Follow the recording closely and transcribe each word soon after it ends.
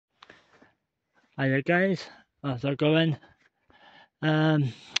Hiya guys, how's it going?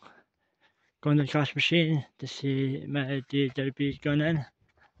 Um, Going to the cash machine to see my DWB going in.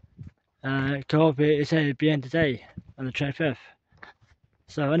 Kobe is at the end today on the 25th.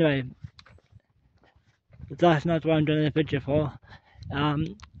 So anyway, that's not what I'm doing this video for.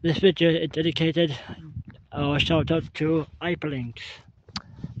 This video is dedicated or shout out to Hypalinx,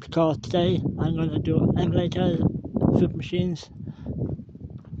 because today I'm going to do emulator flip machines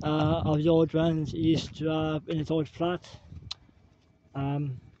of the old ones he used to have in his old flat.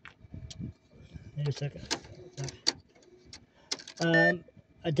 Wait a second.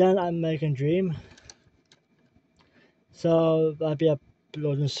 Then I'm making Dream, so I'll be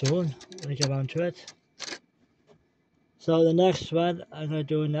uploading soon when I get around to it. So the next one I'm going to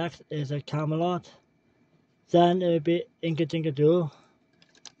do next is a CameLot, then it'll be Incadinkado,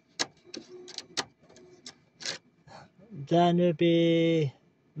 then it'll be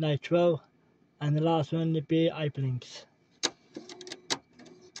Nitro, and the last one will be Hypalinx.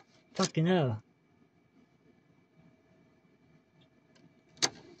 Fucking hell.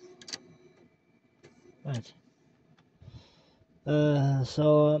 Right.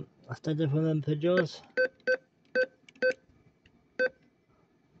 So I started from them videos.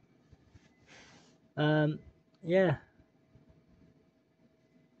 Yeah.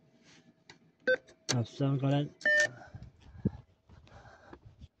 I've still got it.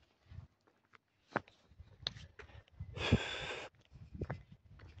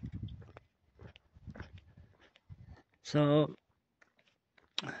 So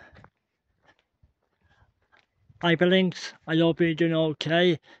Hypalinx, I hope you're doing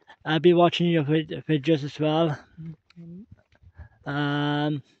okay. I'll be watching your videos as well.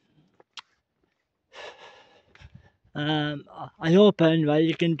 I hope anyway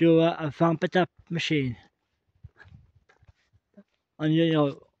you can do a vamp it up machine on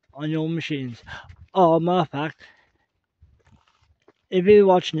your machines. Oh, matter of fact, if you're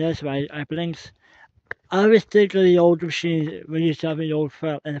watching this, right, Hypalinx, I always think of the old machines we used to have in the old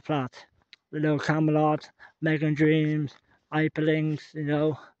flat, in the flat. The little CameLot, Mega Dreams, Hypalinx, you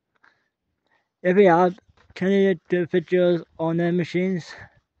know. If you have, can you do videos on their machines?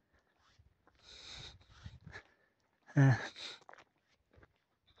 And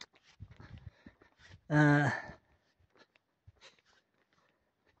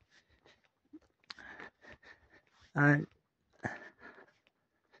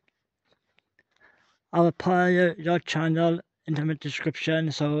I will put your channel into the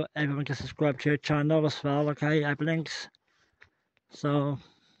description so everyone can subscribe to your channel as well, okay, Hypalinx. So,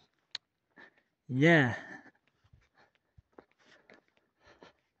 yeah.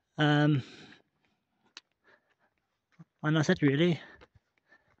 And that's it really.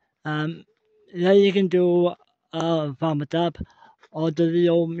 Yeah, you can do vamp it up or do the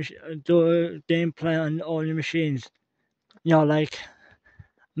old do gameplay on all your machines. You know, like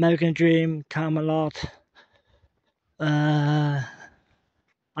American Dream, CameLot,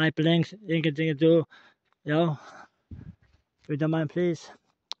 Hypalinx, Incadinkado, you know. If you don't mind, please.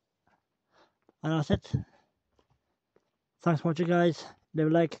 And that's it. Thanks for watching, guys. Leave a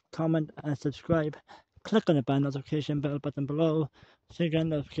like, comment, and subscribe. Click on the bell notification bell button below so you get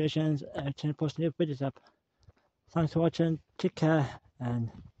notifications every time I post new videos up. Thanks for watching. Take care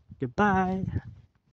and goodbye.